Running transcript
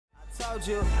I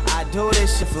do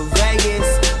this shit for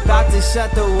Vegas. About to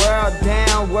shut the world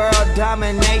down. World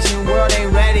domination. World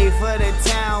ain't ready for the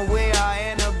town. We are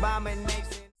an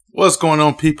abomination. What's going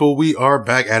on, people? We are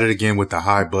back at it again with the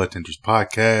High Budtenders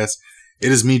podcast.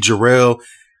 It is me, Jarrell,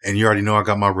 and you already know I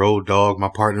got my road dog, my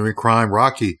partner in crime,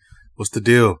 Rocky. What's the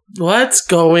deal? What's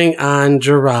going on,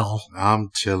 Jarrell?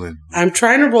 I'm chilling. I'm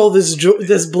trying to roll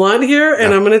this blunt here,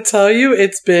 and I'm going to tell you,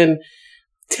 it's been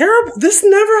terrible. This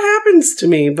never happens to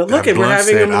me, but look, we're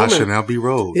having a moment. I should now be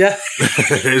rolled. Yeah.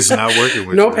 It's not working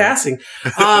with no you, passing.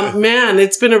 Man,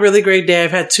 it's been a really great day.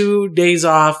 I've had 2 days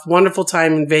off. Wonderful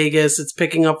time in Vegas. It's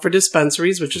picking up for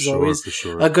dispensaries, which is always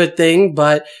a good thing.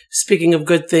 But speaking of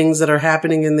good things that are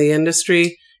happening in the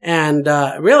industry, and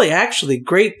really, actually,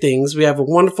 great things. We have a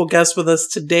wonderful guest with us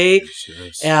today,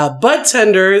 bud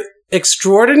tender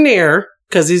extraordinaire,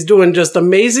 because he's doing just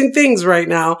amazing things right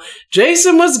now.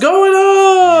 Jason, what's going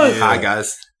on? Yeah. Hi,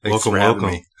 guys. Thanks for having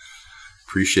me.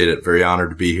 Appreciate it. Very honored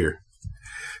to be here.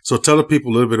 So tell the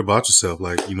people a little bit about yourself,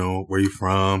 like, you know, where you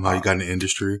from, how you got in the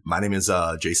industry. My name is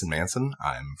Jason Manson.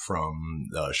 I'm from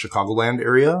the Chicagoland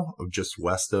area, just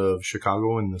west of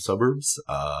Chicago in the suburbs.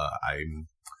 I'm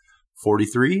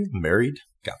 43, married,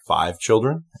 got 5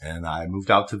 children, and I moved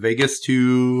out to Vegas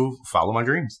to follow my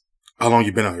dreams. How long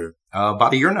you been out here?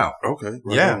 About a year now. Okay.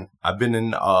 Right on. I've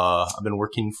been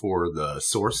working for the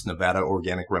Source Nevada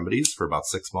Organic Remedies for about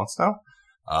 6 months now.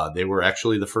 They were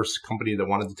actually the first company that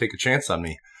wanted to take a chance on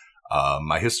me.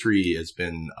 My history has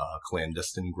been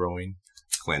clandestine growing,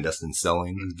 clandestine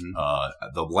selling.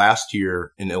 Mm-hmm. The last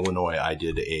year in Illinois, I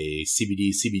did a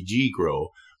CBD/CBG grow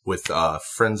with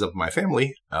friends of my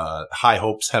family, High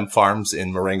Hopes Hemp Farms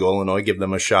in Marengo, Illinois. Give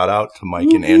them a shout out to Mike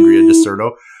and Andrea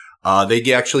DeSerto.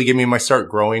 They actually gave me my start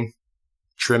growing,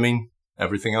 trimming,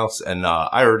 everything else. And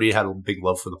I already had a big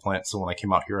love for the plant. So when I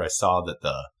came out here, I saw that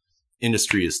the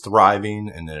industry is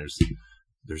thriving and there's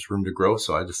room to grow.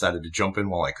 So I decided to jump in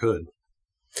while I could.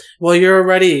 Well, you're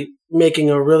already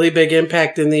making a really big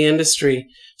impact in the industry.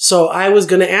 So I was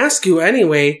going to ask you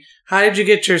anyway, how did you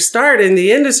get your start in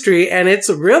the industry? And it's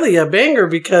really a banger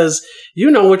because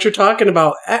you know what you're talking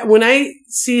about. When I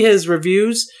see his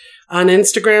reviews on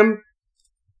Instagram,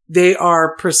 they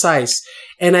are precise.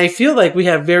 And I feel like we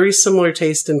have very similar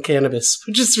taste in cannabis,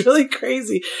 which is really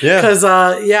crazy. Yeah. Because,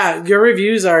 your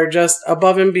reviews are just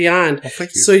above and beyond. Well,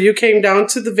 thank you. So you came down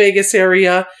to the Vegas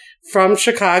area from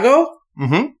Chicago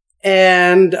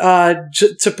and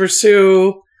to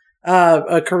pursue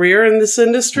a career in this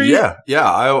industry? Yeah.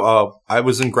 I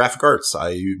was in graphic arts.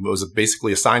 I was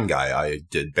basically a sign guy. I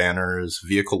did banners,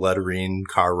 vehicle lettering,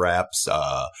 car wraps,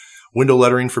 window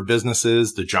lettering for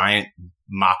businesses, the giant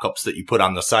mock-ups that you put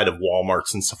on the side of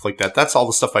Walmarts and stuff like that. That's all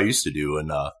the stuff I used to do.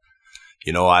 And,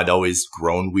 I'd always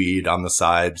grown weed on the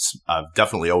side. I've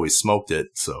definitely always smoked it.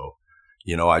 So,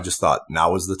 I just thought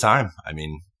now was the time. I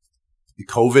mean,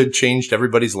 COVID changed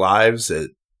everybody's lives.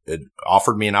 It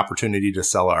offered me an opportunity to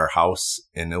sell our house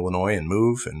in Illinois and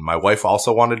move. And my wife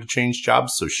also wanted to change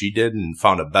jobs. So she did and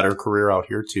found a better career out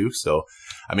here too. So,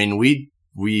 I mean,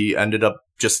 we ended up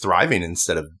just thriving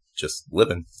instead of just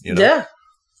living, Yeah.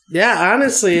 Yeah,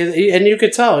 honestly, and you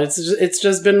could tell it's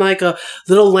just been like a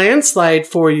little landslide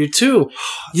for you too.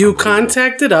 You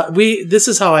contacted us. This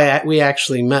is how we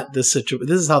actually met this situation.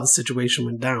 This is how the situation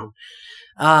went down.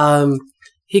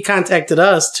 He contacted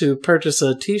us to purchase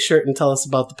a T-shirt and tell us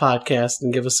about the podcast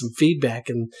and give us some feedback.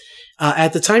 And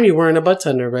at the time, you weren't a bud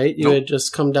tender, right? You had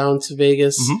just come down to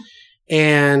Vegas,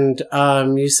 and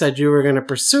you said you were going to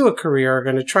pursue a career, or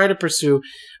going to try to pursue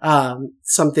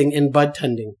something in bud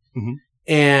tending. Mm-hmm.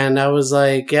 And I was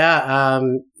like,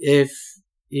 if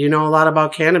you know a lot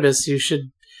about cannabis, you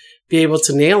should be able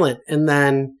to nail it. And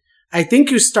then I think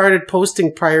you started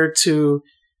posting prior to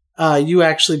you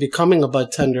actually becoming a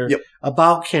bud tender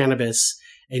about cannabis,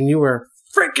 and you were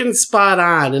freaking spot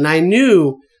on. And I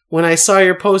knew when I saw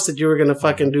your post that you were going to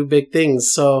fucking do big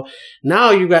things. So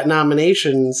now you got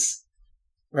nominations.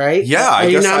 Right? Yeah. Are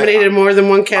you nominated in more than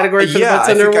one category for the Bud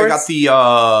Tender Awards? I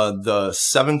got the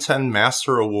 710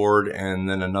 Master Award and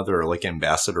then another like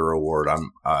Ambassador Award.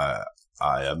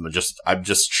 I'm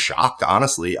just shocked,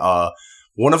 honestly.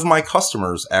 One of my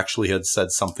customers actually had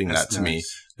said something to me.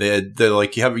 They're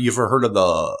like, you've ever heard of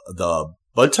the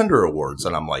Bud Tender Awards?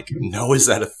 And I'm like, no, is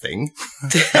that a thing?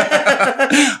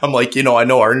 I'm like, I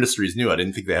know our industry is new. I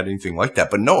didn't think they had anything like that.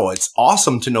 But no, it's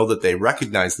awesome to know that they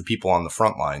recognize the people on the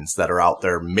front lines that are out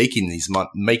there making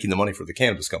the money for the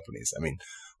cannabis companies. I mean,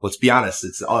 let's be honest.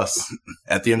 It's us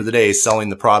at the end of the day selling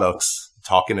the products,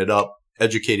 talking it up,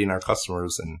 educating our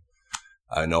customers. And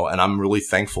I know, and I'm really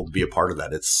thankful to be a part of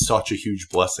that. It's such a huge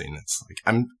blessing. It's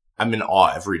like, I'm in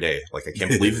awe every day. Like, I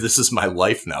can't believe this is my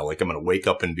life now. Like, I'm going to wake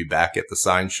up and be back at the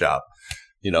sign shop,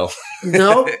 you know,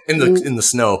 Nope. in the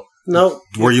snow. Nope.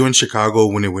 Were you in Chicago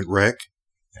when it went wreck?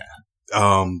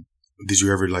 Yeah. Did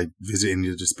you ever like visit any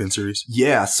of the dispensaries?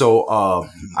 Yeah. So,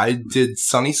 I did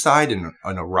Sunnyside and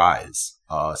Arise.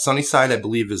 Sunnyside, I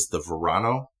believe, is the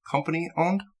Verano company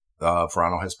owned.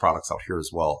 Verano has products out here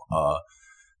as well.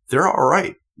 They're all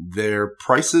right. Their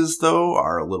prices, though,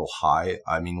 are a little high.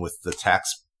 I mean, with the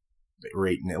tax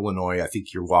rate in Illinois, I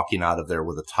think you're walking out of there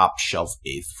with a top shelf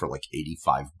eighth for like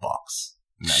 $85.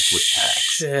 And that's with tax.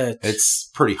 Shit. It's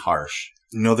pretty harsh.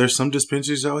 You know, there's some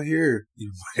dispensaries out here.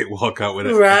 You might walk out with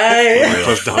a Right.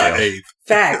 plus $1.08.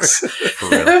 Facts. For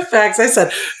real. Facts. I said,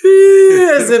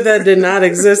 as if that did not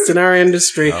exist in our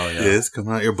industry. Oh, yeah. Yeah, it's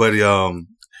coming out here, buddy.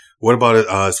 What about it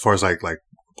as far as like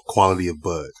quality of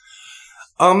bud?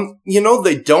 You know,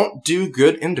 they don't do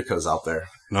good indicas out there.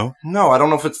 No? No, I don't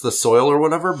know if it's the soil or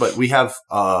whatever, but we have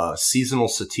seasonal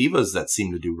sativas that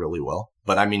seem to do really well.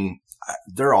 But I mean,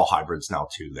 they're all hybrids now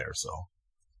too there, so.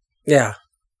 Yeah.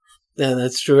 Yeah,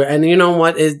 that's true. And you know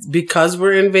what? Because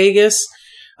we're in Vegas,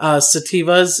 having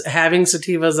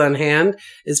sativas on hand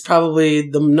is probably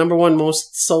the number one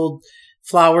most sold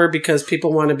flower because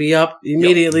people want to be up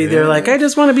immediately. Yep. They're Yeah. like, I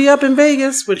just want to be up in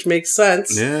Vegas, which makes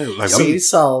sense. Yeah, like So we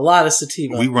sell a lot of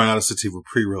sativa. we run out of sativa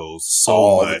pre-rolls so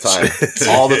all much. the time.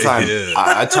 All the time. Yeah.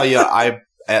 I tell you,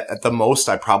 at the most,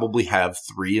 I probably have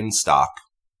 3 in stock,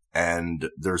 and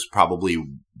there's probably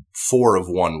 4 of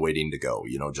one waiting to go,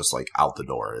 you know, just like out the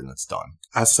door, and it's done.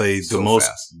 I say So the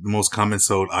fast. most common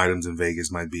sold items in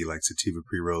Vegas might be like sativa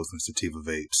pre-rolls and sativa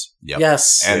vapes. Yep.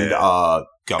 Yes. And, gummies.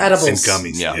 Edibles. And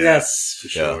gummies. Yeah. Yes. For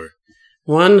sure.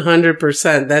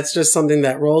 100%. That's just something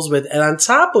that rolls with. And on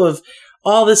top of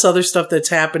all this other stuff that's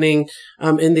happening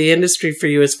in the industry for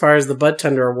you as far as the Bud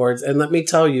Tender Awards, and let me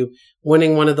tell you,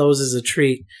 winning one of those is a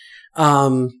treat.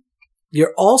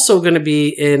 You're also going to be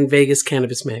in Vegas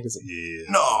Cannabis Magazine. Yeah.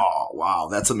 No, wow,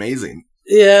 that's amazing.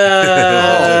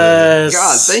 Yes.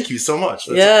 God, thank you so much.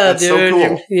 Dude, That's so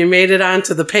cool. you made it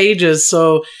onto the pages.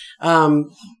 So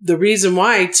the reason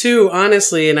why, too,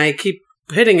 honestly, and I keep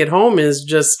hitting it home, is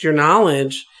just your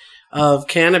knowledge of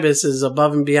cannabis is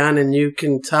above and beyond, and you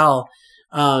can tell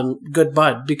good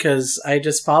bud because I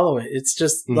just follow it. It's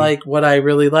just like what I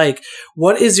really like.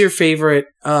 What is your favorite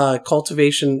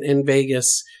cultivation in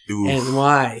Vegas Oof. and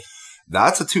why?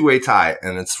 That's a 2-way tie,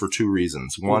 and it's for 2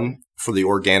 reasons. One, for the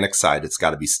organic side, it's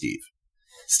got to be Steve.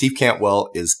 Steve Cantwell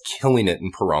is killing it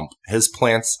in Pahrump. His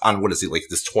plants on, what is he, like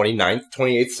this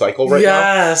 28th cycle right now?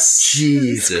 Yes.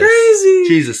 Jesus. It's crazy.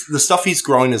 Jesus. The stuff he's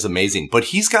growing is amazing, but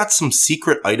he's got some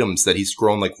secret items that he's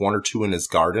grown like 1 or 2 in his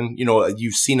garden. You know,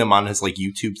 you've seen him on his like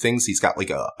YouTube things. He's got like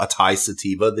a Thai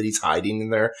sativa that he's hiding in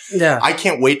there. Yeah. I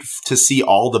can't wait to see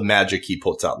all the magic he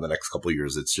puts out in the next couple of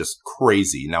years. It's just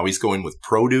crazy. Now he's going with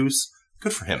produce.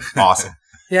 Good for him. Awesome.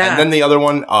 Yeah. And then the other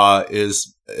one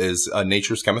is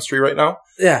Nature's Chemistry right now.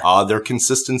 Yeah. Their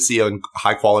consistency on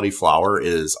high quality flower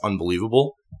is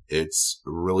unbelievable. It's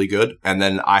really good. And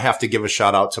then I have to give a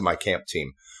shout out to my camp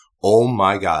team. Oh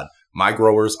my God. My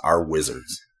growers are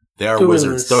wizards. They are Doing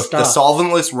wizards. The stuff.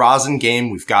 solventless rosin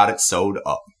game, we've got it sewed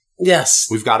up. Yes.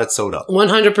 We've got it sewed up.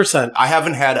 100%. I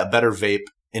haven't had a better vape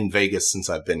in Vegas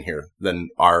since I've been here than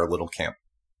our little camp.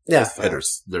 Yeah.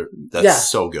 That's Yeah.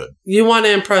 so good. You want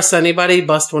to impress anybody,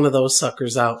 bust one of those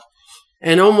suckers out.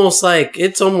 And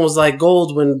it's almost like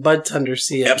gold when Bud Tender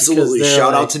see it. Absolutely. because they're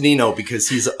Shout like- out to Nino because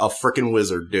he's a freaking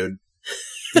wizard, dude.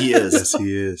 He is. Yes,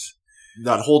 he is.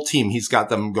 That whole team, he's got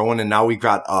them going, and now we've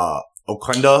got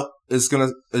Okunda is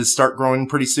gonna start growing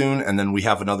pretty soon, and then we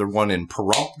have another one in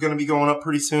Pahrump gonna be going up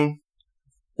pretty soon.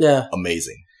 Yeah.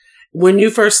 Amazing. When you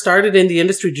first started in the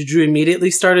industry, did you immediately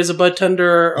start as a Bud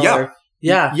Tender? Yeah.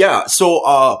 Yeah. So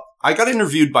I got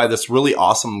interviewed by this really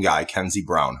awesome guy, Kenzie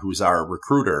Brown, who's our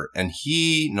recruiter, and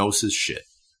he knows his shit.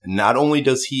 And not only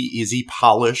is he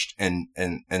polished and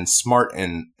smart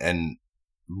and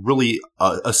really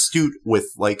astute with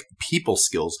like people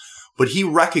skills, but he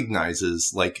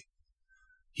recognizes, like,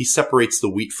 he separates the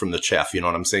wheat from the chaff. You know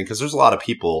what I'm saying? Because there's a lot of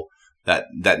people that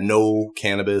know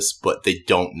cannabis, but they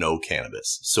don't know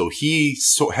cannabis. So he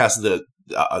has the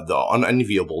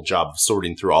unenviable job of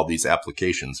sorting through all these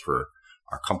applications for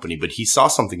our company. But he saw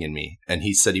something in me, and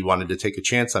he said he wanted to take a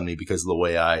chance on me because of the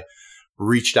way I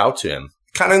reached out to him,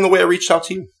 kind of in the way I reached out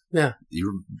to you. Yeah.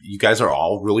 You guys are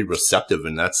all really receptive,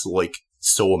 and that's like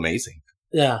so amazing.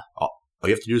 Yeah. All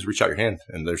you have to do is reach out your hand,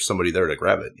 and there's somebody there to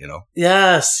grab it, you know?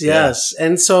 Yes.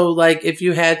 And so, like, if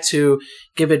you had to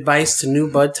give advice to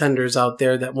new Bud Tenders out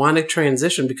there that want to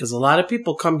transition, because a lot of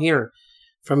people come here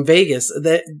from Vegas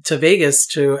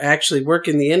to actually work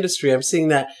in the industry. I'm seeing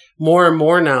that more and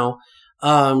more now.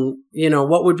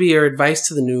 What would be your advice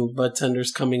to the new bud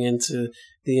tenders coming into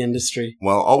the industry?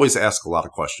 Well, always ask a lot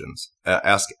of questions.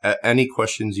 Ask any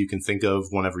questions you can think of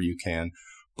whenever you can.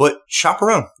 But shop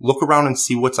around, look around and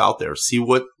see what's out there. See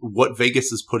what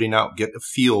Vegas is putting out. Get a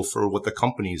feel for what the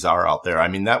companies are out there. I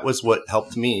mean, that was what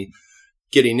helped me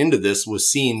getting into this, was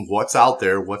seeing what's out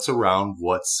there, what's around,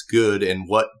 what's good, and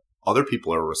what other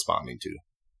people are responding to.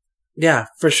 Yeah,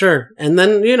 for sure. And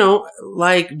then,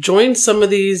 join some of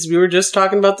these. We were just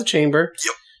talking about the chamber.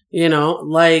 Yep.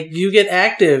 You get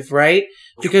active, right?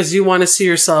 Because you want to see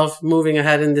yourself moving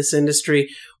ahead in this industry.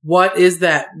 What is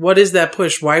that? What is that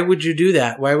push? Why would you do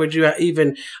that? Why would you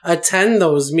even attend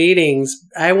those meetings?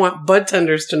 I want bud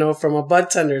tenders to know from a bud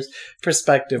tender's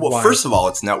perspective. Well, why. First of all,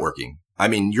 it's networking. I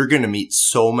mean, you're going to meet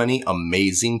so many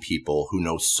amazing people who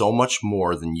know so much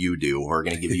more than you do, who are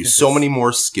going to give you so many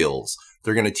more skills.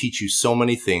 They're going to teach you so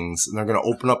many things, and they're going to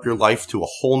open up your life to a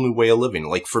whole new way of living.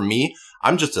 Like for me,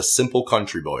 I'm just a simple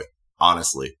country boy.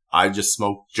 Honestly, I just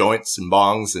smoked joints and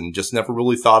bongs and just never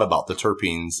really thought about the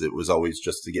terpenes. It was always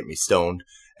just to get me stoned.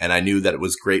 And I knew that it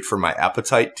was great for my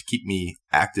appetite to keep me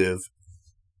active.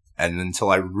 And until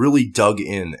I really dug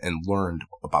in and learned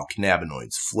about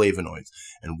cannabinoids, flavonoids,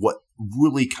 and what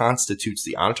really constitutes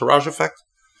the entourage effect,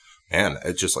 man,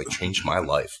 it just changed my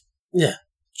life. Yeah.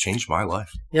 Changed my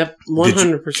life. Yep,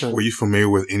 100%. Were you familiar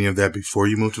with any of that before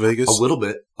you moved to Vegas? A little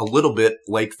bit.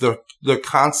 Like the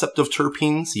concept of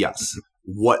terpenes, yes.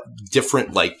 What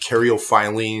different,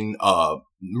 caryophyllene,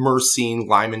 myrcene,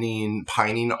 limonene,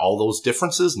 pinene, all those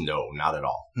differences? No, not at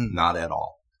all. Not at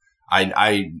all.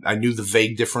 I knew the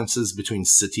vague differences between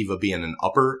sativa being an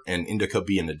upper and indica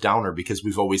being a downer, because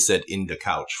we've always said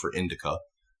indicouch for indica.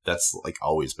 That's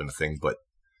always been a thing. But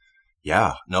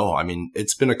yeah, no, I mean,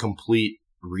 it's been a complete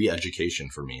re-education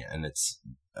for me, and it's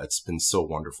been so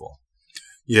wonderful.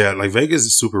 Yeah, Vegas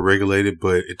is super regulated,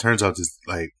 but it turns out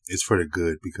it's for the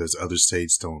good, because other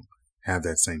states don't have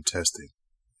that same testing,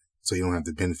 so you don't have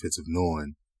the benefits of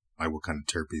knowing what kind of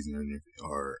terpenes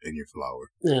are in your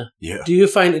flower. Yeah. Do you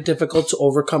find it difficult to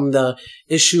overcome the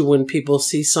issue when people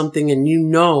see something and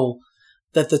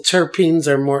that the terpenes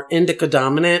are more indica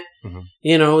dominant?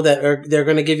 Mm-hmm. They're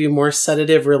going to give you more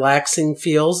sedative, relaxing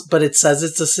feels, but it says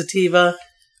it's a sativa.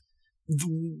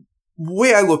 The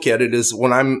way I look at it is,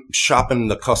 when I'm shopping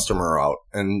the customer out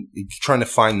and trying to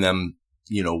find them,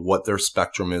 what their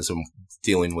spectrum is and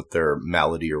dealing with their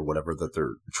malady or whatever that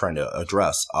they're trying to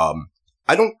address.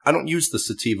 I don't use the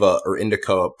sativa or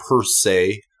indica per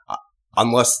se,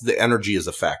 unless the energy is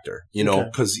a factor,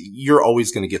 because you're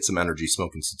always going to get some energy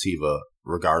smoking sativa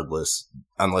regardless,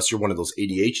 unless you're one of those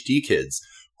ADHD kids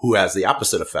who has the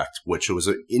opposite effect, which was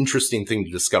an interesting thing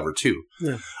to discover too.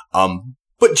 Yeah.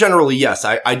 But generally, yes,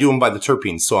 I do them by the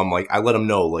terpenes. So I'm I let them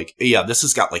know, this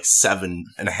has got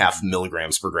 7.5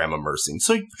 milligrams per gram of myrcene.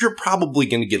 So you're probably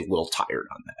going to get a little tired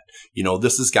on that.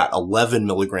 This has got 11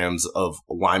 milligrams of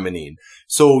limonene.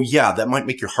 So yeah, that might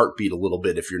make your heart beat a little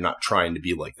bit if you're not trying to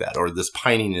be like that. Or this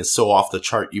pinene is so off the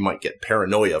chart, you might get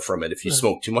paranoia from it if you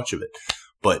smoke too much of it.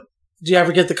 But do you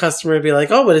ever get the customer to be like,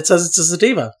 oh, but it says it's a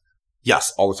sativa?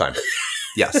 Yes, all the time.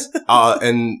 Yes.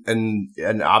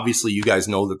 And obviously you guys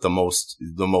know that the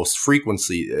most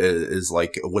frequency is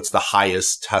what's the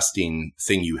highest testing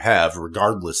thing you have,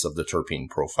 regardless of the terpene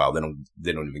profile.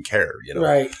 They don't even care,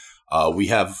 Right. We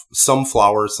have some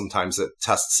flowers sometimes that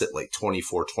tests at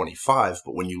 24, 25,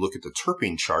 but when you look at the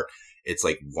terpene chart, it's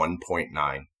 1.9,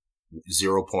 0.8,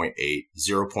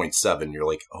 0.7.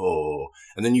 You're oh,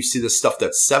 and then you see the stuff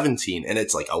that's 17 and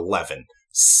it's 11,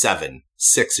 7,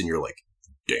 6, and you're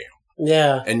damn.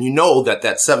 Yeah. And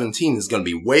that 17 is going to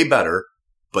be way better,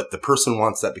 but the person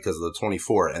wants that because of the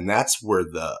 24. And that's where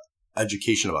the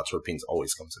education about terpenes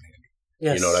always comes in handy.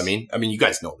 Yes. You know what I mean? I mean, you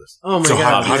guys know this. Oh my So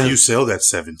God. how do you sell that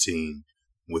 17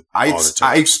 with all the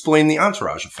I terpenes? explain the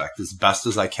entourage effect as best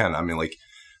as I can. I mean,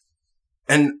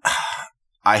 and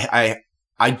I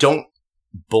don't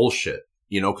bullshit,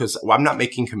 because I'm not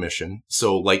making commission.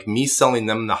 So me selling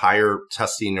them the higher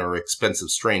testing or expensive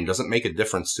strain doesn't make a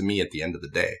difference to me at the end of the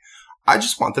day. I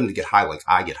just want them to get high like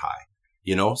I get high,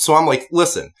 So I'm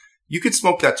listen, you could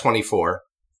smoke that 24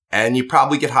 and you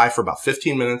probably get high for about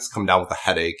 15 minutes, come down with a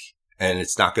headache, and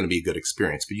it's not going to be a good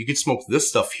experience. But you could smoke this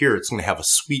stuff here. It's going to have a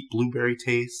sweet blueberry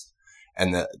taste,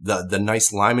 and the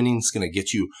nice limonene is going to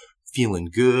get you feeling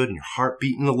good and your heart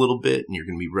beating a little bit, and you're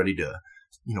going to be ready to,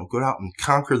 go out and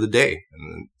conquer the day.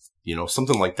 And,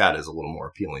 something like that is a little more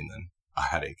appealing than a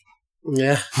headache.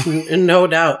 Yeah, no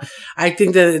doubt. I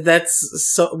think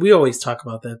that's so, we always talk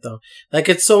about that though.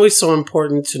 It's always so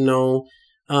important to know,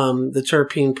 the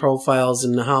terpene profiles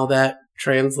and how that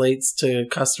translates to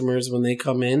customers when they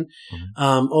come in.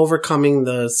 Overcoming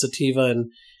the sativa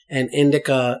and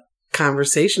indica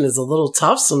conversation is a little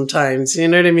tough sometimes. You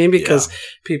know what I mean? Because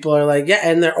people are like, yeah,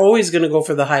 and they're always going to go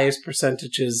for the highest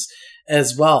percentages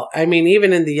as well. I mean,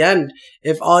 even in the end,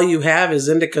 if all you have is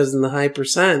indicas in the high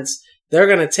percents, they're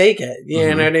going to take it.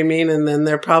 You know what I mean? And then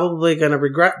they're probably going to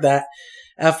regret that.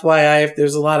 FYI, if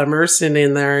there's a lot of myrcene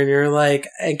in there and you're like,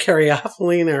 and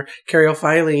caryophyllene or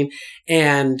caryophyllene,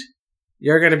 and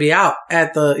you're going to be out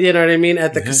at the, you know what I mean,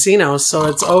 at the casino. So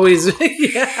it's always,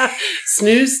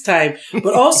 snooze time.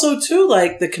 But also, too,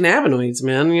 like the cannabinoids,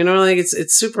 man. You know, like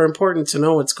it's super important to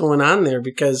know what's going on there,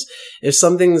 because if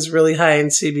something's really high in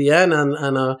CBN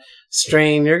on a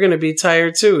strain, you're going to be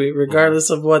tired, too.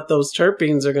 Regardless of what those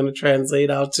terpenes are going to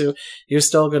translate out to, you're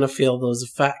still going to feel those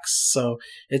effects. So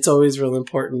it's always real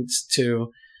important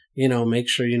to, you know, make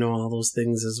sure you know all those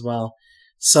things as well.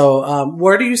 So,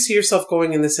 where do you see yourself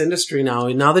going in this industry now?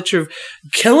 Now that you're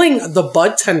killing the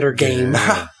bud tender game.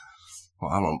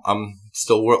 Well, I'm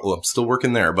still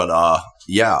working there, but,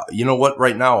 yeah, you know what?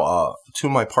 Right now, two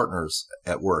of my partners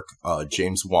at work,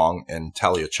 James Wong and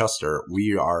Talia Chester,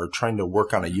 we are trying to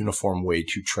work on a uniform way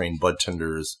to train bud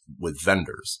tenders with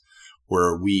vendors,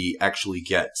 where we actually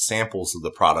get samples of the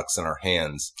products in our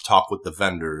hands, talk with the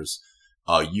vendors,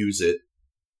 use it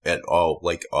at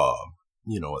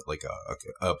you know, like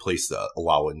a place to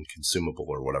allow in consumable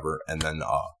or whatever, and then,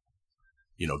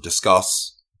 you know,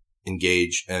 discuss,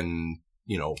 engage, and,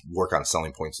 you know, work on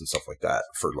selling points and stuff like that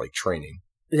for like training.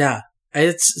 Yeah,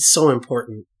 it's so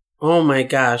important. Oh my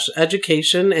gosh.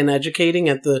 Education and educating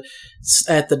at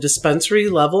the dispensary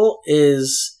level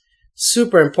is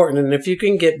super important. And if you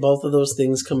can get both of those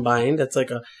things combined, that's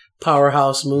like a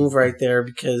powerhouse move right there,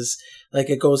 because like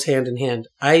it goes hand in hand.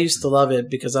 I used to love it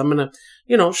because I'm going to,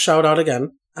 you know, shout out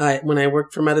again. When I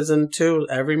worked for Medizin too,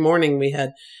 every morning we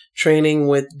had training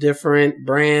with different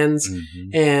brands,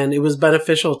 and it was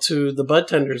beneficial to the bud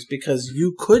tenders because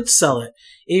you could sell it.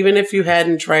 Even if you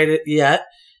hadn't tried it yet,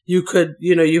 you could,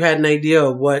 you know, you had an idea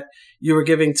of what you were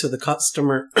giving to the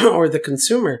customer or the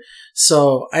consumer.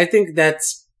 So I think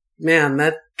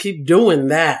keep doing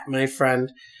that, my friend.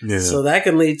 Yeah. So that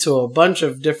can lead to a bunch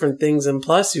of different things. And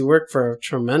plus you work for a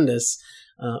tremendous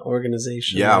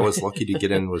organization. Yeah, I was lucky to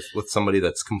get in with somebody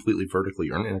that's completely vertically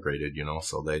integrated, you know,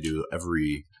 so they do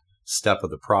every step of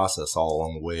the process all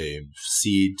along the way,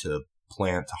 seed to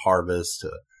plant to harvest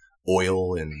to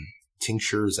oil and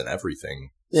tinctures and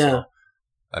everything. Yeah. So,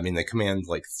 I mean, they command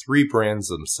like 3 brands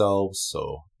themselves,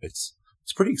 so it's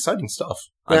pretty exciting stuff.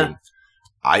 Yeah.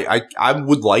 I mean, I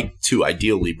would like to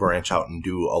ideally branch out and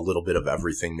do a little bit of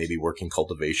everything, maybe work in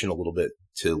cultivation a little bit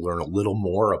to learn a little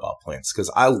more about plants,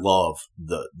 because I love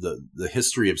the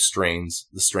history of strains,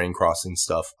 the strain crossing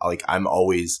stuff. I'm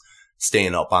always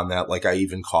staying up on that. Like I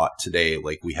even caught today,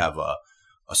 like we have a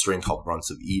strain called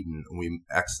Runts of Eden, and we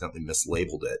accidentally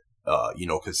mislabeled it, you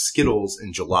know, because Skittles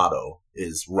and gelato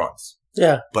is runts.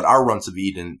 Yeah. But our Runts of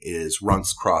Eden is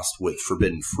runts crossed with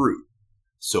forbidden fruit.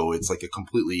 So it's like a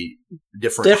completely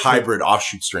different hybrid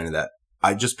offshoot strain of that.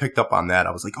 I just picked up on that.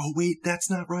 I was like, oh, wait,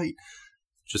 that's not right.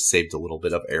 Just saved a little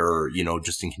bit of error, you know,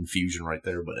 just in confusion right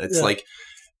there. But it's like,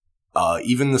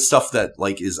 even the stuff that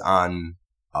like is on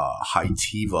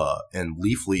Hytiva and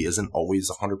Leafly isn't always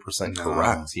 100%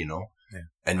 correct, you know? Yeah,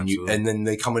 and then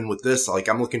they come in with this, like,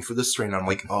 I'm looking for this strain. I'm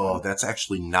like, oh, that's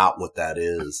actually not what that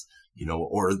is, you know?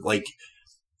 Or like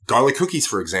garlic cookies,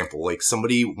 for example, like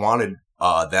somebody wanted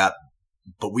that.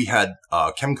 But we had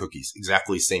Chem cookies,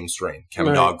 exactly same strain. Chem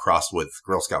Dog crossed with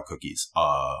Girl Scout cookies.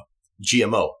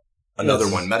 GMO, another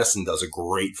one. Medicine does a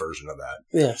great version of that.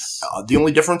 Yes. The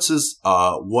only difference is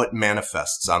what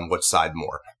manifests on which side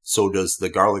more. So does the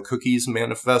garlic cookies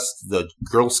manifest the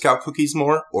Girl Scout cookies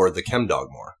more or the Chem Dog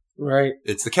more? Right.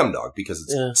 It's the Chem Dog because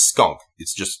it's skunk.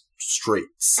 It's just straight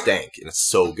stank, and it's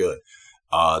so good.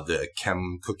 The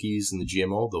Chem cookies and the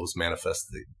GMO, those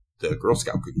manifest the Girl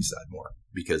Scout cookie side more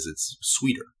because it's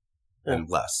sweeter and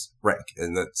less rank.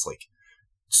 And that's like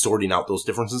sorting out those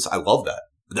differences. I love that.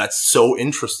 That's so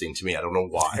interesting to me. I don't know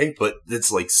why, but it's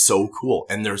like so cool.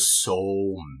 And there's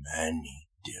so many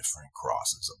different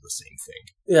crosses of the same thing.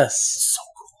 Yes. It's so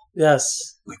cool.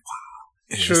 Yes. Like,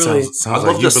 wow. Truly. I'd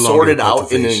love to sort it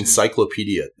out in an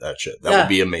encyclopedia, that shit. That would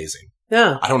be amazing.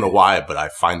 Yeah. I don't know why, but I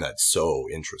find that so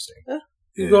interesting. Yeah.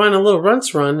 You go on a little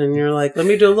runts run and you're like, let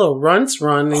me do a little runts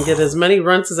run and get as many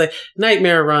runts as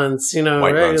nightmare runs, you know.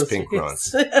 White runs, pink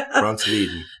runs. Runts of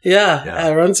Eden. Yeah.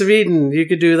 Runts of Eden. You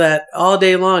could do that all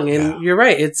day long. And you're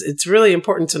right. It's really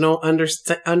important to know,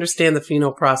 understand the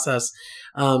pheno process,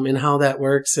 and how that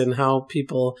works and how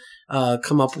people,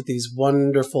 come up with these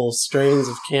wonderful strains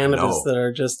of cannabis that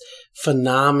are just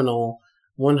phenomenal.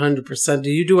 100%. Do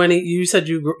you do any? You said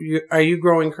are you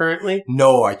growing currently?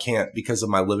 No, I can't because of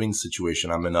my living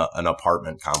situation. I'm in an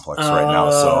apartment complex right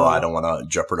now, so I don't want to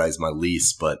jeopardize my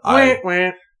lease. But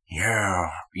yeah,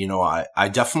 I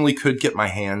definitely could get my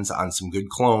hands on some good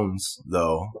clones,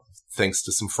 though, thanks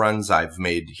to some friends I've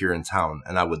made here in town,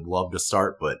 and I would love to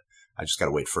start, but I just got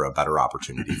to wait for a better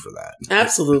opportunity for that.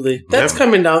 Absolutely, that's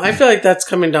coming down. I feel like that's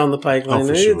coming down the pipeline.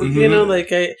 For sure. You know,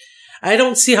 like I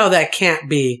don't see how that can't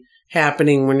be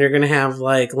happening when you're going to have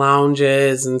like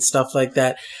lounges and stuff like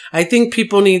that. I think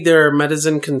people need their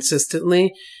medicine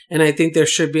consistently. And I think there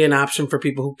should be an option for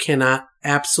people who cannot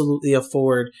absolutely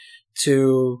afford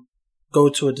to go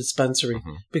to a dispensary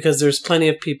because there's plenty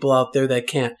of people out there that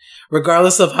can't.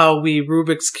 Regardless of how we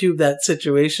Rubik's Cube that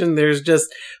situation, there's just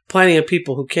plenty of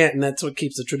people who can't. And that's what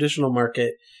keeps the traditional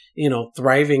market,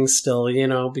 thriving still,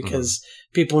 because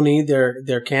people need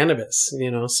their cannabis,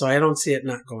 so I don't see it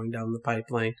not going down the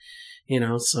pipeline,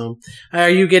 so are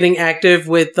you getting active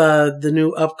with the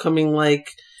new upcoming, like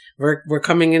we're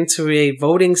coming into a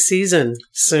voting season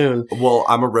soon? Well,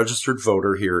 I'm a registered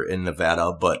voter here in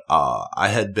Nevada, but I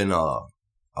had been a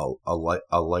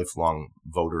lifelong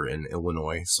voter in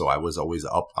Illinois, so I was always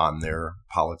up on their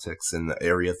politics and the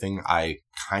area thing. I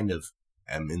kind of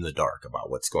am in the dark about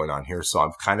what's going on here, so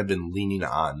I've kind of been leaning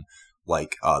on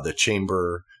like the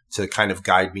chamber to kind of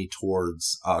guide me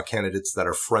towards candidates that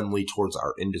are friendly towards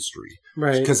our industry,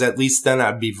 right? Because at least then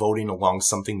I'd be voting along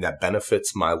something that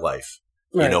benefits my life,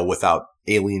 right, without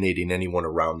alienating anyone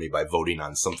around me by voting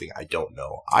on something I don't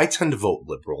know. I tend to vote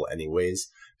liberal anyways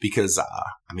because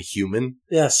I'm a human,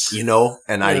 yes,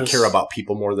 and I care about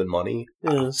people more than money.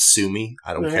 Yes. Sue me,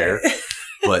 I don't care.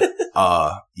 But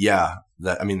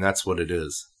that's what it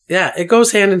is. Yeah, it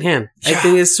goes hand in hand. Yeah. I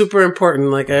think it's super important.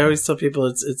 Like I always tell people,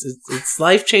 it's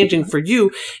life changing for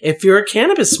you if you're a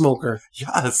cannabis smoker.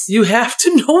 Yes, you have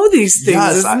to know these things.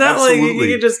 Yes, it's not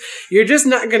absolutely. like you're just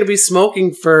not going to be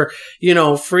smoking for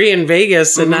free in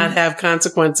Vegas and not have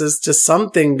consequences to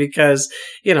something because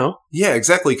Yeah,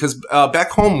 exactly. Because back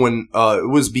home when it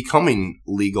was becoming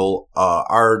legal,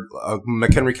 our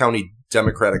McHenry County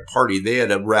Democratic Party, they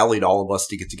had rallied all of us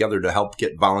to get together to help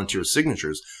get volunteer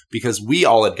signatures because we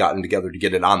all had gotten together to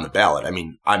get it on the ballot. I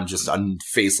mean, I'm just a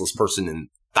faceless person and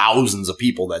thousands of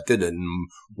people that did it and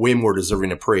way more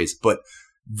deserving of praise. But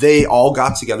they all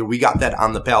got together. We got that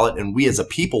on the ballot and we as a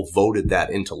people voted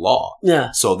that into law.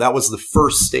 Yeah. So that was the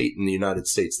first state in the United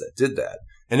States that did that.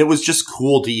 And it was just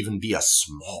cool to even be a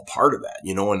small part of that,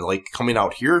 and like coming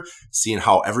out here, seeing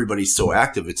how everybody's so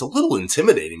active, it's a little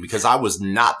intimidating because I was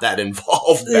not that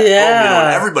involved back home,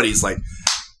 and everybody's like,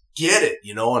 get it,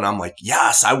 and I'm like,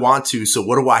 yes, I want to. So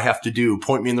what do I have to do?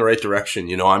 Point me in the right direction.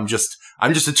 I'm just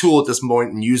a tool at this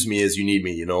point and use me as you need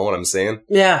me. You know what I'm saying?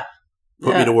 Yeah.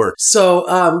 Put me to work.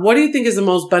 So, what do you think is the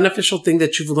most beneficial thing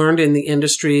that you've learned in the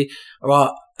industry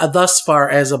thus far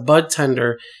as a bud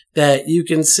tender that you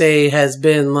can say has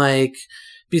been like,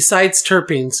 besides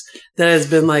terpenes, that has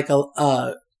been like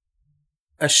a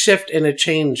shift and a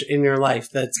change in your life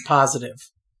that's positive?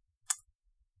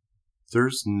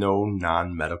 There's no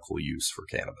non-medical use for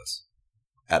cannabis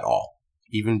at all.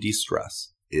 Even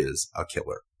de-stress is a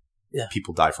killer. Yeah.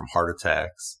 People die from heart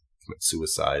attacks, commit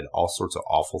suicide, all sorts of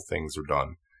awful things are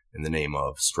done in the name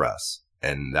of stress.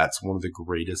 And that's one of the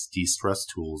greatest de-stress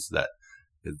tools that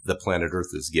the planet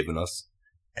Earth has given us.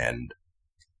 And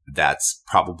that's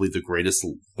probably the greatest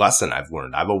lesson I've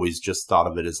learned. I've always just thought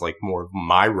of it as like more of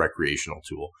my recreational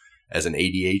tool as an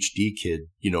ADHD kid,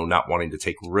 not wanting to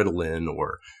take Ritalin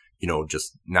or,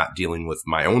 just not dealing with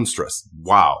my own stress.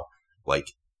 Wow. Like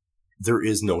there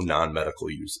is no non-medical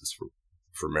uses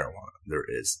for marijuana. There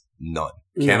is none.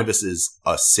 No. Cannabis is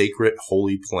a sacred,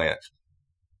 holy plant.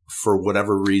 For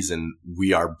whatever reason,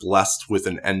 we are blessed with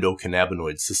an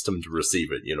endocannabinoid system to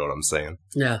receive it. You know what I'm saying?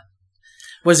 Yeah.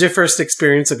 Was your first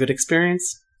experience a good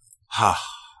experience?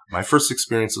 My first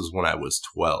experience was when I was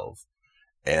 12.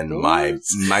 And my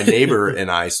neighbor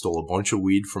and I stole a bunch of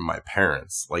weed from my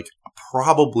parents, like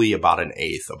probably about an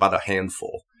eighth, about a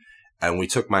handful. And we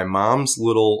took my mom's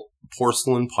little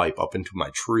porcelain pipe up into my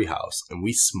treehouse and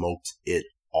we smoked it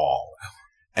all.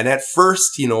 And at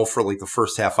first, for like the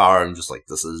first half hour, I'm just like,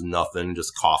 this is nothing,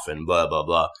 just coughing, blah, blah,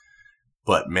 blah.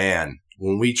 But man,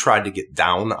 when we tried to get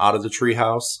down out of the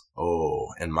treehouse,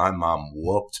 and my mom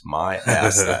whooped my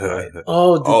ass that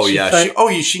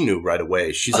night. She knew right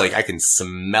away. She's like, I can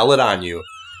smell it on you.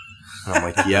 And I'm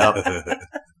like, yep.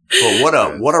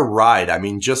 But what a ride. I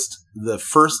mean, just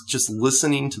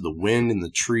listening to the wind in the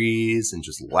trees and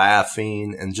just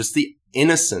laughing and just the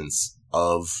innocence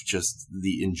of just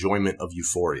the enjoyment of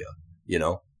euphoria,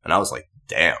 And I was like,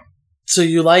 damn, So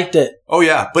you liked it. Oh,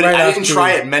 yeah. But Right I didn't after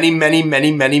try you- it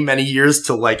many years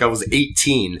till like I was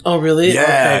 18. Oh, really?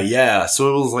 Yeah, Okay. yeah. So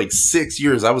it was like 6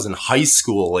 years. I was in high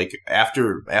school, like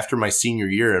after my senior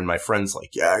year, and my friend's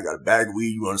like, yeah, I got a bag of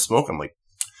weed. You want to smoke? I'm like,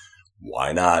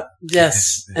 why not?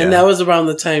 Yes. Yeah. And that was around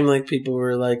the time like people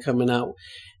were like coming out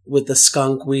with the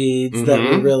skunk weeds that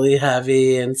were Mhm. really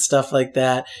heavy and stuff like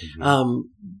that.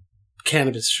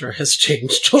 Cannabis sure has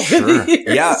changed over the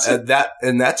years. Yeah, at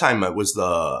that time it was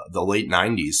the late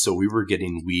 90s, so we were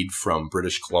getting weed from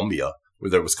British Columbia,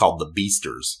 where there was called the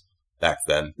Beasters back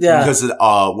then. Yeah. Because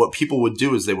what people would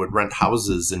do is they would rent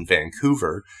houses in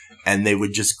Vancouver, and they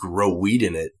would just grow weed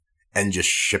in it and just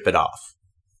ship it off.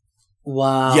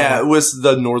 Wow. Yeah, it was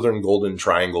the Northern Golden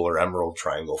Triangle or Emerald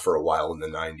Triangle for a while in the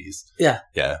 90s. Yeah.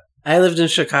 Yeah. I lived in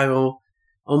Chicago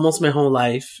almost my whole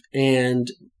life, and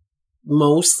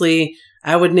mostly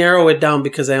I would narrow it down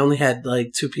because I only had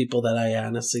like 2 people that I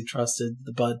honestly trusted.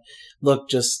 The bud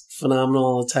looked just phenomenal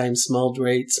all the time, smelled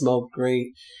great, smoked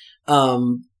great.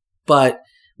 But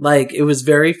like it was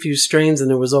very few strains, and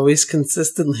there was always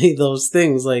consistently those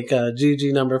things like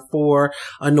GG number 4,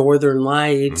 a Northern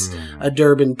Lights, a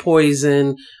Durban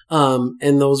Poison,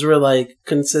 and those were like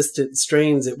consistent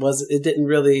strains. It didn't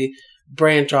really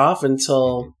branch off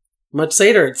until much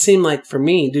later, it seemed like, for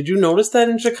me. Did you notice that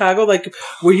in Chicago? Like,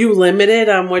 were you limited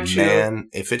on what you... Man,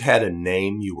 if it had a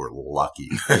name, you were lucky.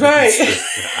 Right.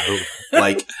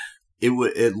 Like,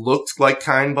 it looked like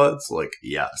Kind Buds? Like,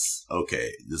 yes.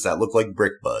 Okay. Does that look like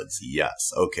Brick Buds? Yes.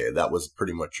 Okay. That was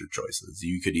pretty much your choices.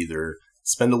 You could either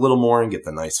spend a little more and get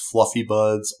the nice fluffy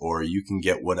buds, or you can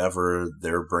get whatever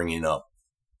they're bringing up,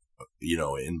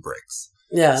 in bricks.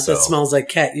 Yeah, So- that smells like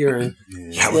cat urine.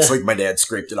 Yeah, it looks Yeah. like my dad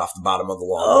scraped it off the bottom of the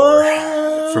lawnmower.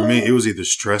 Oh. For me, it was either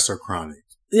stress or chronic.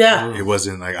 Yeah. It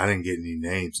wasn't like I didn't get any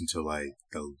names until like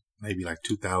maybe like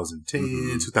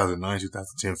 2010, 2009,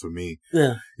 2010 for me.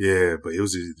 Yeah. Yeah, but it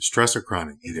was either stress or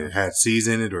chronic. Either it had seeds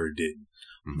in it or it didn't.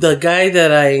 The guy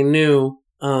that I knew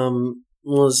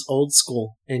was old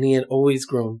school, and he had always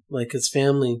grown. Like, his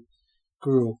family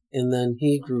grew, and then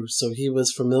he grew, so he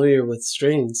was familiar with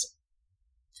strains.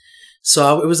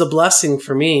 So it was a blessing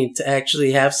for me to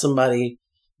actually have somebody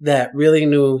that really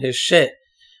knew his shit.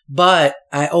 But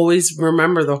I always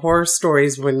remember the horror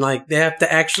stories when like they have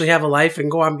to actually have a life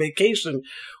and go on vacation,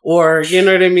 or you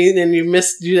know what I mean. And you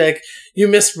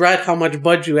misread how much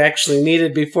bud you actually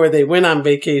needed before they went on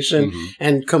vacation,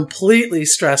 and completely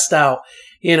stressed out.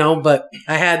 But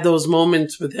I had those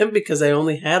moments with him because I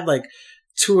only had like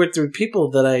 2 or 3 people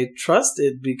that I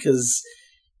trusted, because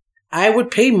I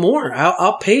would pay more.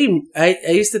 I'll pay. I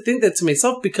used to think that to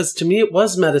myself, because to me it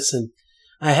was medicine.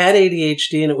 I had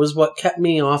ADHD, and it was what kept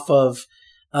me off of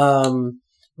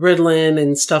Ritalin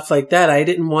and stuff like that. I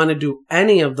didn't want to do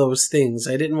any of those things.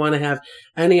 I didn't want to have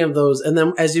any of those. And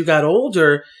then as you got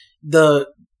older, the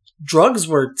drugs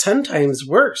were 10 times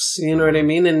worse. You know what I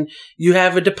mean? And you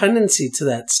have a dependency to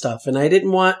that stuff. And I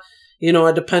didn't want,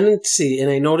 a dependency.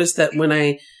 And I noticed that when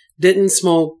I didn't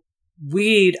smoke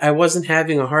weed, I wasn't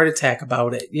having a heart attack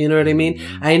about it. You know what I mean?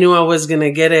 I knew I was going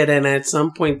to get it. And at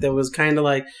some point there was kind of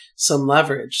like some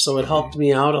leverage. So it helped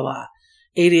me out a lot.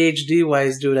 ADHD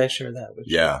wise, dude, I share that with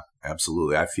you. Yeah,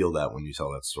 absolutely. I feel that when you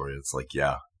tell that story. It's like,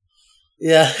 yeah.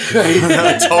 Yeah.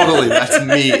 Right. Totally. That's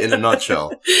me in a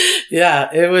nutshell. Yeah.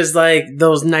 It was like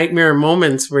those nightmare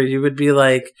moments where you would be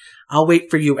like, I'll wait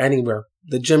for you anywhere.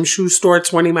 The gym shoe store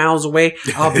 20 miles away,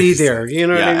 I'll be there. You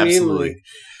know what I mean? Absolutely. Like,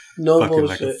 no Fucking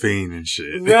bullshit. like a fiend and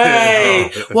shit.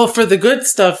 Right. Well, for the good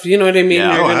stuff, you know what I mean?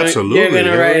 Yeah. Absolutely. You're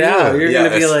gonna Hell write yeah. out. You're Yeah,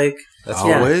 gonna be that's- like, That's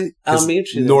Yeah. wait. I'll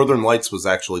meet you there. Northern Lights was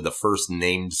actually the first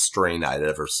named strain I'd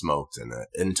ever smoked in it.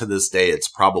 And to this day, it's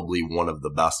probably one of the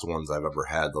best ones I've ever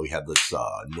had. We had this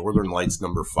Northern Lights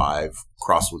number 5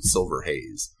 crossed with Silver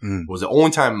Haze. Mm. It was the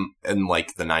only time in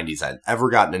like the 90s I'd ever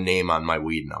gotten a name on my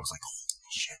weed. And I was like,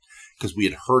 holy shit. Because we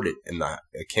had heard it in the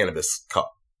Cannabis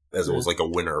Cup as it was like a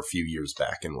winner a few years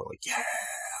back. And we're like, yeah,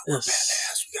 yes.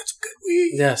 badass. We got some good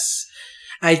weed. Yes.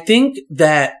 I think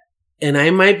that, and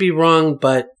I might be wrong,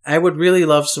 but I would really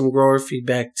love some grower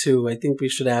feedback too. I think we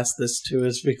should ask this too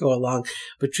as we go along,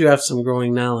 but you have some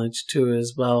growing knowledge too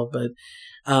as well. But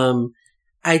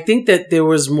I think that there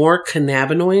was more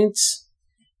cannabinoids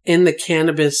in the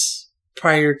cannabis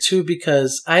prior to,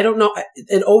 because I don't know,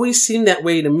 it always seemed that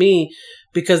way to me,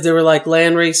 because they were like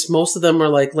landrace. Most of them were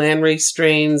like landrace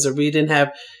strains, or we didn't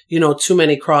have, too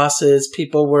many crosses.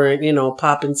 People weren't,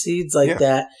 popping seeds like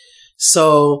that.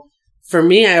 So for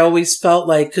me, I always felt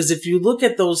like, because if you look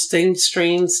at those same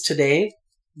strains today,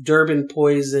 Durban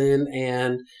Poison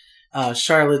and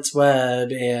Charlotte's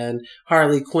Web and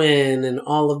Harley Quinn and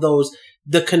all of those,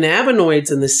 the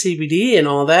cannabinoids and the CBD and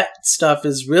all that stuff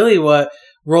is really what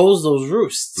rolls those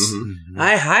roosts. Mm-hmm.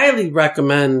 I highly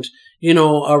recommend,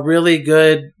 a really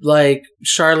good like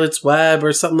Charlotte's Web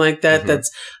or something like that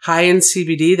that's high in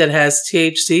CBD that has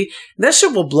THC. That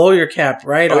shit will blow your cap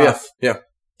right off. Yeah.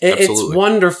 It's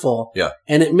wonderful. Yeah.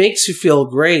 And it makes you feel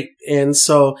great. And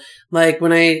so, like,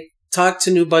 when I talk to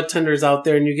new bud tenders out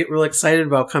there and you get real excited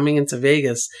about coming into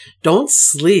Vegas, don't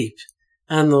sleep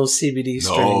on those CBD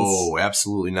strains. No,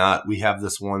 absolutely not. We have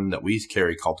this one that we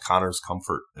carry called Connor's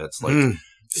Comfort. That's like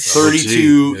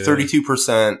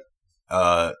 32%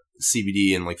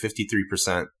 CBD and like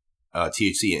 53%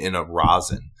 THC in a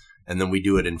rosin. And then we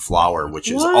do it in flower, which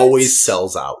is always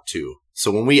sells out too. So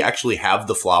when we actually have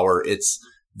the flower, it's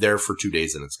there for 2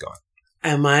 days and it's gone.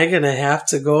 Am I going to have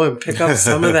to go and pick up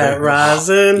some of that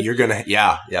rosin? You're going to,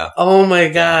 yeah. Oh my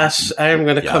gosh. I am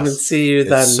going to come and see you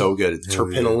then. It's so good. It's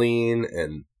terpenoline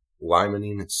and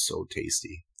limonene. It's so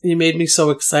tasty. You made me so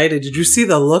excited. Did you see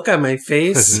the look on my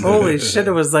face? Holy shit.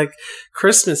 It was like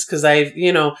Christmas because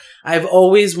I've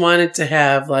always wanted to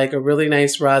have like a really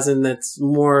nice rosin that's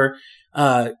more,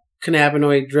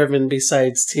 cannabinoid driven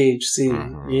besides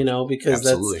THC, because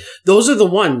those are the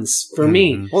ones for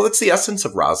me. Well, it's the essence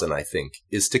of rosin, I think,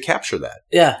 is to capture that.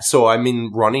 Yeah. So, I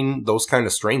mean, running those kind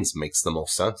of strains makes the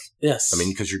most sense. Yes. I mean,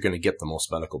 because you're going to get the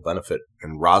most medical benefit,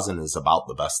 and rosin is about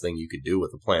the best thing you could do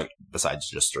with a plant besides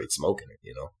just straight smoking it,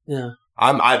 Yeah.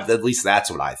 At least that's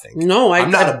what I think. No,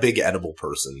 I'm not a big edible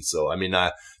person. So, I mean,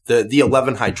 the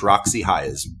 11 hydroxy high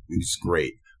is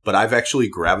great, but I've actually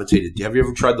gravitated. Have you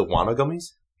ever tried the Wana gummies?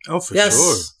 Oh, for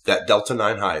sure. That Delta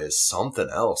 9 high is something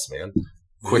else, man.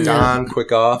 Quick on,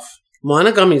 quick off.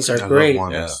 Wana gummies are great.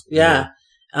 Yeah.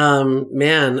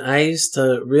 Man, I used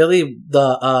to really,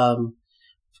 was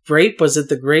it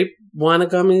the grape Wana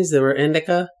gummies? They were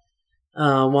indica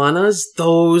Wanas.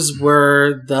 Those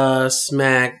were the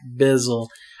smack bizzle.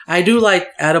 I do like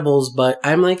edibles, but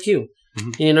I'm like you.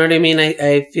 Mm-hmm. You know what I mean?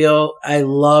 I feel I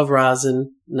love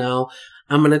rosin now.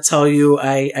 I'm going to tell you,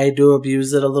 I do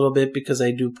abuse it a little bit because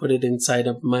I do put it inside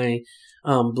of my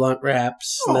blunt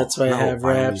wraps. And that's why I have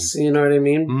wraps. You know what I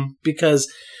mean? Mm-hmm. Because,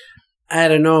 I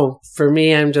don't know, for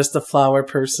me, I'm just a flower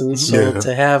person. So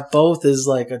to have both is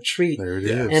like a treat. There it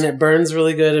is. And it burns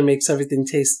really good. It makes everything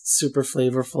taste super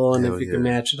flavorful. And if you can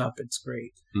match it up, it's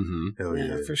great. Mm-hmm. Hell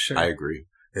yeah, for sure. I agree.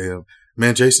 Yeah.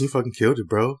 Man, Jason, you fucking killed it,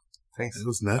 bro. Thanks. It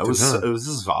was nothing. This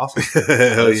is awesome.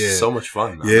 Hell it was yeah. so much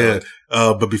fun. Yeah.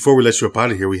 But before we let you up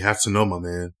out of here, we have to know, my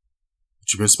man,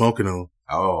 what you been smoking on?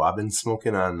 Oh, I've been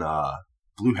smoking on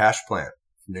Blue Hash Plant.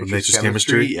 Nature's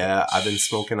Chemistry? Yeah, I've been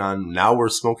smoking on. Now we're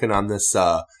smoking on this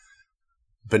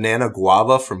banana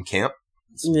guava from Camp.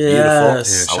 It's beautiful. Yeah,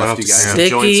 shout I out left you to guys Sam. some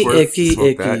joints Sticky, worth. icky,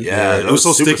 Smoke that. icky. Yeah, it was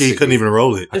so super sticky, he couldn't even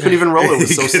roll it. I couldn't even roll it. It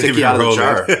was so He couldn't sticky even out of the roll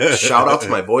jar. it. Shout out to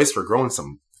my boys for growing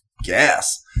some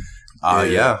gas.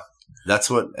 Yeah, that's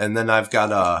what. And then I've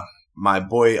got my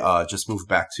boy just moved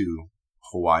back to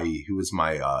Hawaii, who was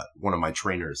my one of my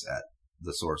trainers at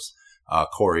the Source,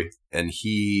 Corey, and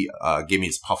he gave me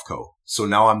his Puffco. So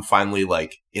now I'm finally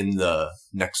like in the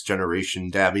next generation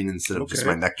dabbing instead of just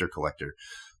my nectar collector.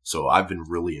 So I've been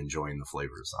really enjoying the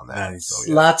flavors on that. Nice.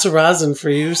 So, Lots of rosin for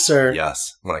you, sir.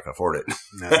 Yes, when I can afford it.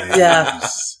 Nice. Yeah.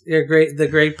 You're great. The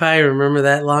Great Pie. Remember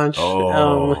that launch?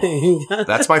 Oh. My God.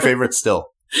 That's my favorite still.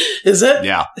 Is it?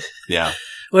 Yeah.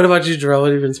 What about you, Jarrell?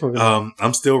 What have you been smoking?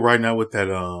 I'm still right now with that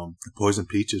the Poison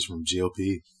Peaches from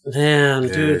GOP. Man,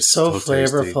 Yeah, dude, it's so so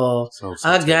flavorful. So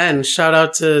Again, shout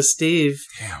out to Steve.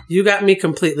 Damn. You got me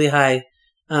completely high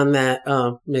on that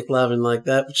McLovin. Like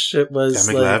that shit was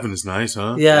That McLavin is nice,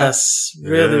 huh? yes,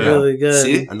 really, Yeah. really good.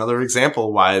 See, another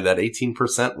example why that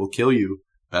 18% will kill you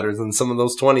better than some of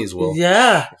those 20s will.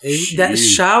 Yeah, that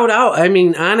Jeez. shout out. I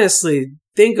mean, honestly,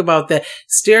 think about that.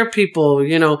 Steer people,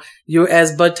 you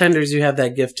as bud tenders, you have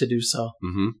that gift to do so.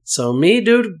 Mm-hmm. So me,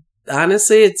 dude,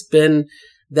 honestly, it's been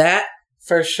that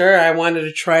for sure. I wanted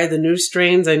to try the new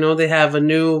strains. I know they have a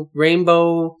new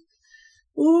rainbow.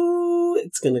 Ooh,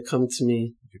 it's gonna come to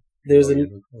me. There's a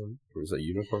unicorn. Or was that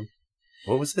unicorn?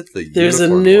 What was it? There's a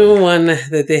unicorn new one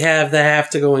that they have that I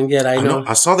have to go and get. I know.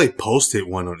 I saw they posted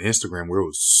one on Instagram where it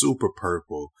was super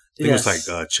purple. I think Yes. it was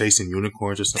like Chasing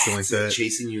Unicorns or something That's like it, that.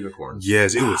 Chasing unicorns.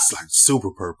 Yes, it was like super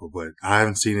purple, but I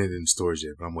haven't seen it in stores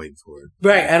yet, but I'm waiting for it.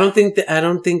 Right. I don't think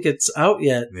it's out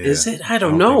yet. Yeah, Is it? I I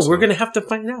don't don't know. think so. We're going to have to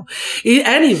find out.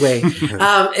 Anyway,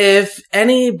 if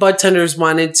any bud tenders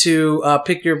wanted to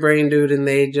pick your brain, dude, and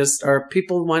or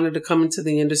people wanted to come into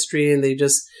the industry and they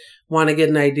just want to get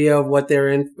an idea of what they're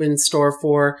in store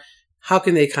for, how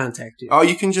can they contact you? Oh,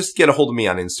 you can just get a hold of me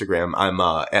on Instagram. I'm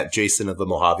at Jason of the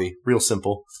Mojave. Real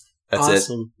simple. That's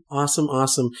it.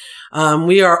 Awesome.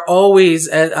 We are always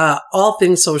at all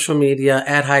things social media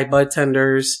at High Bud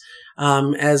Tenders,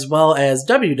 as well as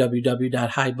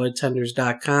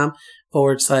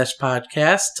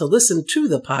www.highbudtenders.com/podcast to listen to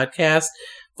the podcast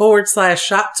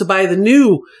 /shop to buy the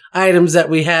new items that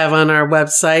we have on our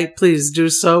website. Please do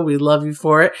so. We love you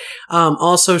for it.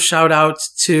 Also shout out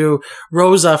to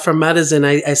Rosa from Medizin.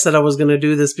 I said I was going to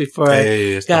do this before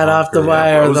I got off the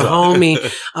wire. Rosa. The homie.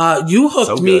 You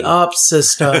hooked me up,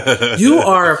 sister. You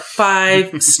are a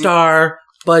 5-star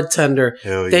bud tender.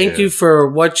 Thank you for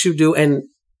what you do. And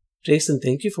Jason,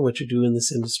 thank you for what you do in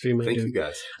this industry, my dude. Thank you,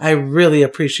 guys. I really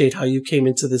appreciate how you came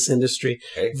into this industry.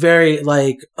 Hey. Very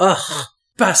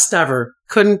best ever.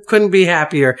 Couldn't be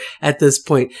happier at this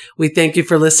point. We thank you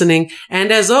for listening.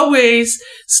 And as always,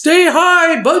 stay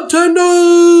high, bud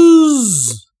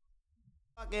tenders!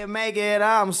 Fucking make it,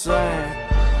 I'm saying.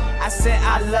 I said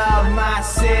I love my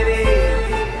city,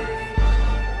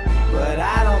 but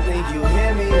I don't think you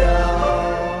hear me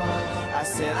though. I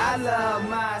said I love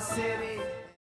my city.